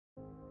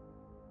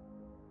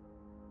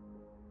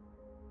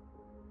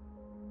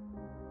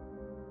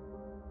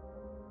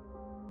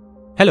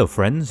Hello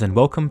friends, and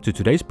welcome to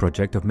today's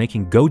project of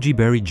making Goji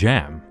Berry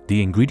Jam.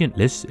 The ingredient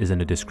list is in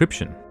the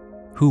description.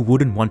 Who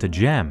wouldn't want a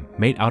jam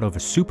made out of a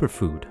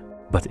superfood?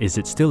 But is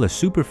it still a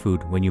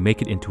superfood when you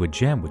make it into a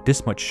jam with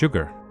this much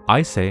sugar?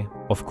 I say,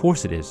 of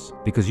course it is,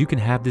 because you can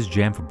have this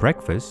jam for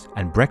breakfast,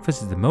 and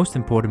breakfast is the most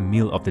important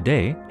meal of the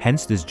day,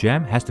 hence this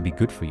jam has to be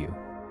good for you.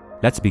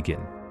 Let's begin.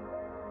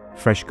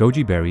 Fresh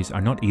goji berries are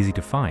not easy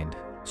to find,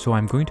 so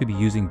I'm going to be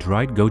using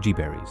dried goji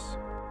berries.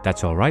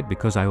 That's alright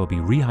because I will be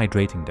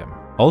rehydrating them.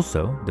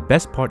 Also, the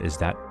best part is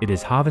that it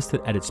is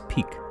harvested at its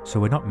peak, so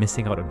we're not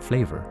missing out on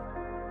flavor.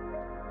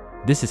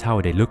 This is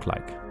how they look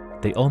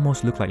like. They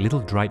almost look like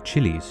little dried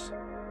chilies.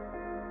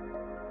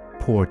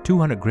 Pour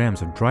 200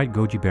 grams of dried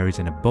goji berries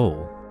in a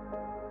bowl.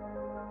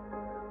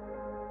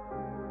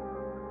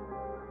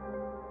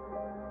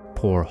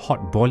 Pour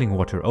hot boiling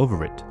water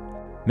over it.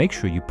 Make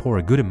sure you pour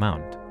a good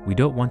amount. We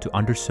don't want to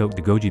under-soak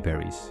the goji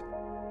berries.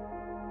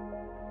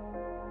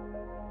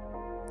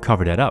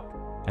 Cover that up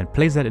and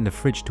place that in the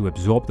fridge to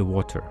absorb the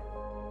water.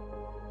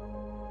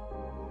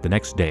 The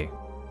next day,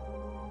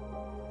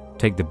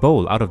 take the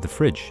bowl out of the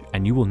fridge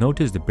and you will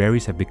notice the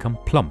berries have become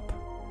plump.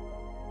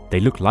 They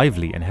look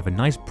lively and have a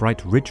nice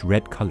bright rich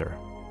red color,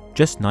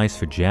 just nice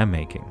for jam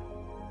making.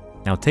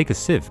 Now take a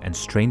sieve and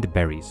strain the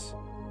berries.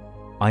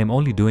 I am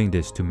only doing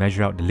this to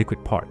measure out the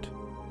liquid part.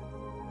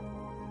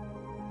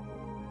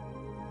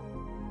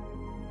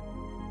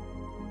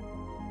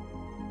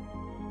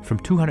 From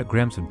 200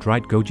 grams of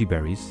dried goji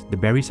berries, the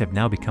berries have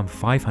now become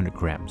 500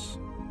 grams.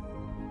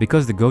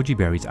 Because the goji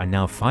berries are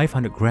now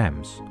 500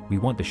 grams, we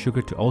want the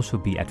sugar to also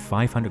be at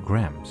 500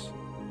 grams.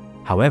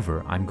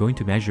 However, I'm going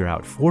to measure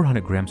out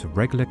 400 grams of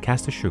regular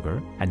caster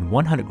sugar and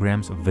 100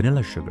 grams of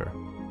vanilla sugar.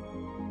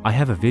 I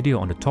have a video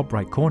on the top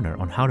right corner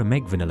on how to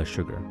make vanilla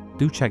sugar.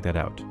 Do check that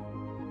out.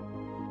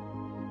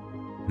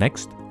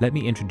 Next, let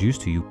me introduce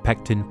to you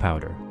pectin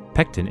powder.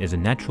 Pectin is a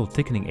natural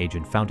thickening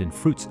agent found in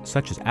fruits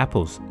such as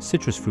apples,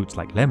 citrus fruits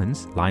like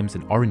lemons, limes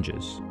and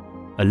oranges.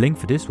 A link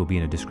for this will be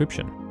in the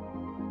description.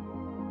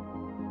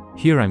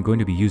 Here I'm going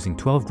to be using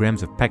 12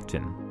 grams of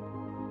pectin.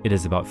 It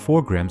is about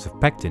 4 grams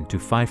of pectin to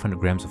 500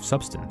 grams of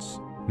substance.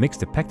 Mix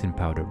the pectin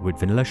powder with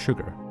vanilla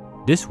sugar.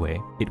 This way,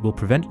 it will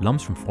prevent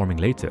lumps from forming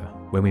later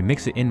when we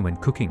mix it in when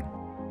cooking.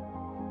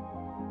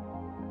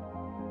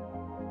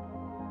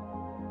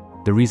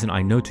 The reason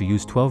I know to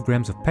use 12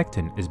 grams of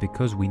pectin is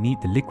because we need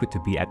the liquid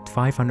to be at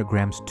 500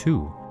 grams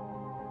too,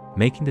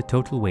 making the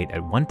total weight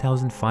at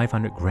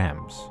 1500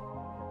 grams.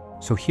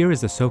 So here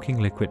is the soaking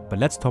liquid, but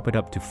let's top it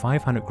up to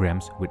 500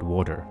 grams with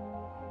water.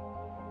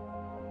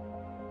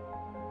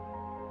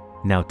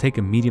 Now take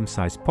a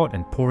medium-sized pot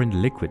and pour in the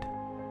liquid.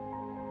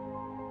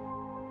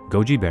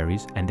 Goji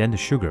berries and then the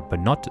sugar, but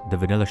not the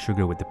vanilla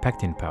sugar with the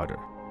pectin powder.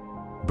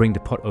 Bring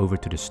the pot over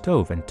to the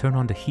stove and turn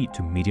on the heat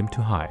to medium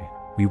to high.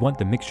 We want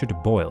the mixture to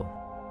boil.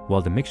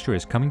 While the mixture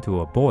is coming to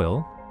a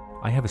boil,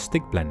 I have a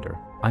stick blender.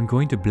 I'm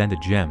going to blend the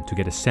jam to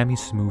get a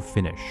semi-smooth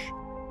finish.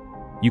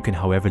 You can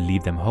however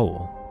leave them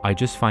whole. I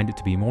just find it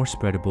to be more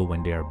spreadable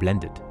when they are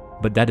blended,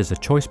 but that is a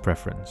choice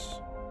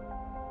preference.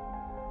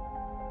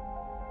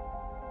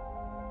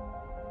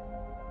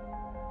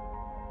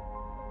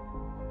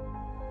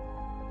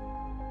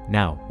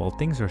 Now, while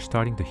things are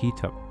starting to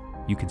heat up,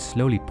 you can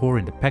slowly pour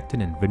in the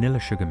pectin and vanilla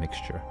sugar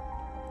mixture.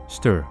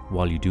 Stir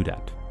while you do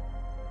that.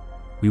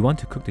 We want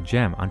to cook the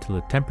jam until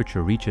the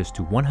temperature reaches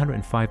to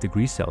 105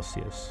 degrees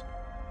Celsius.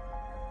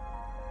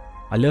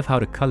 I love how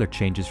the color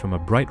changes from a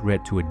bright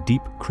red to a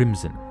deep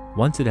crimson.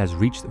 Once it has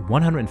reached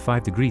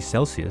 105 degrees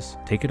Celsius,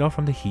 take it off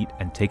from the heat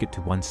and take it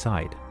to one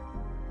side.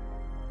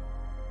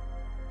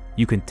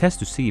 You can test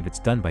to see if it's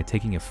done by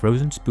taking a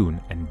frozen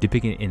spoon and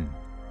dipping it in.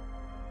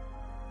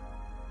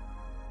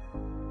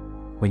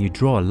 When you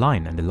draw a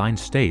line and the line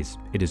stays,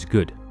 it is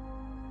good.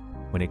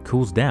 When it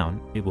cools down,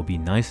 it will be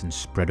nice and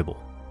spreadable.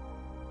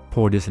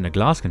 Pour this in a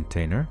glass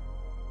container.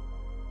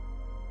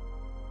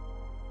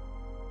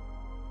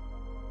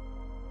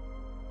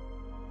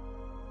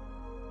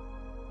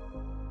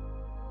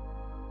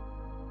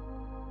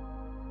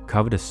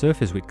 Cover the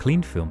surface with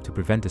cling film to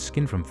prevent the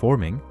skin from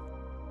forming.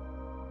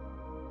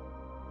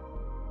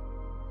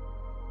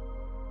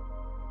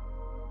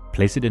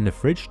 Place it in the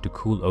fridge to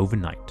cool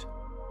overnight.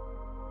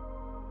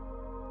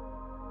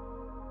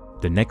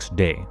 The next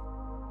day,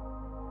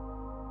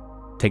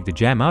 take the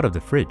jam out of the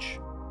fridge.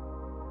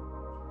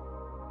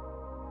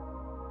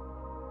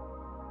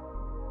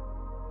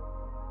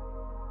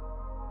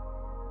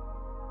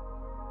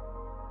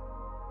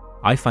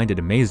 I find it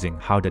amazing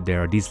how that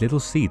there are these little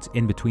seeds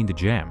in between the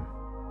jam.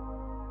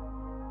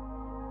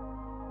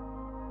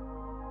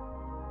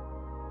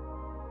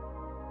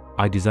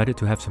 I decided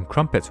to have some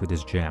crumpets with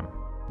this jam.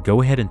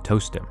 Go ahead and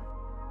toast them.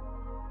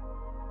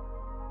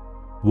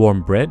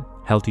 Warm bread,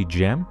 healthy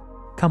jam.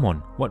 Come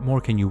on, what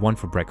more can you want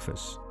for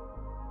breakfast?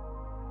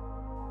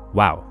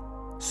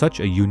 Wow,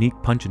 such a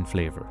unique pungent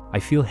flavor. I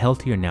feel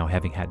healthier now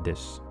having had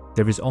this.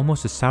 There is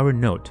almost a sour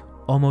note,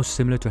 almost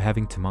similar to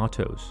having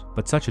tomatoes,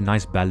 but such a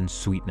nice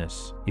balanced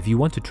sweetness. If you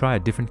want to try a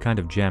different kind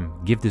of jam,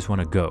 give this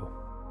one a go.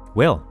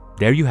 Well,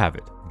 there you have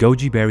it.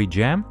 Goji Berry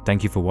Jam.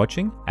 Thank you for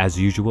watching. As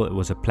usual, it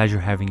was a pleasure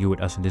having you with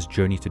us on this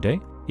journey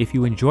today. If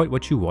you enjoyed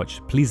what you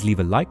watched, please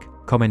leave a like,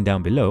 comment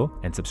down below,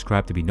 and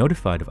subscribe to be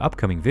notified of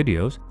upcoming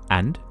videos,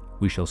 and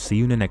we shall see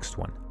you in the next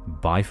one.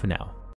 Bye for now.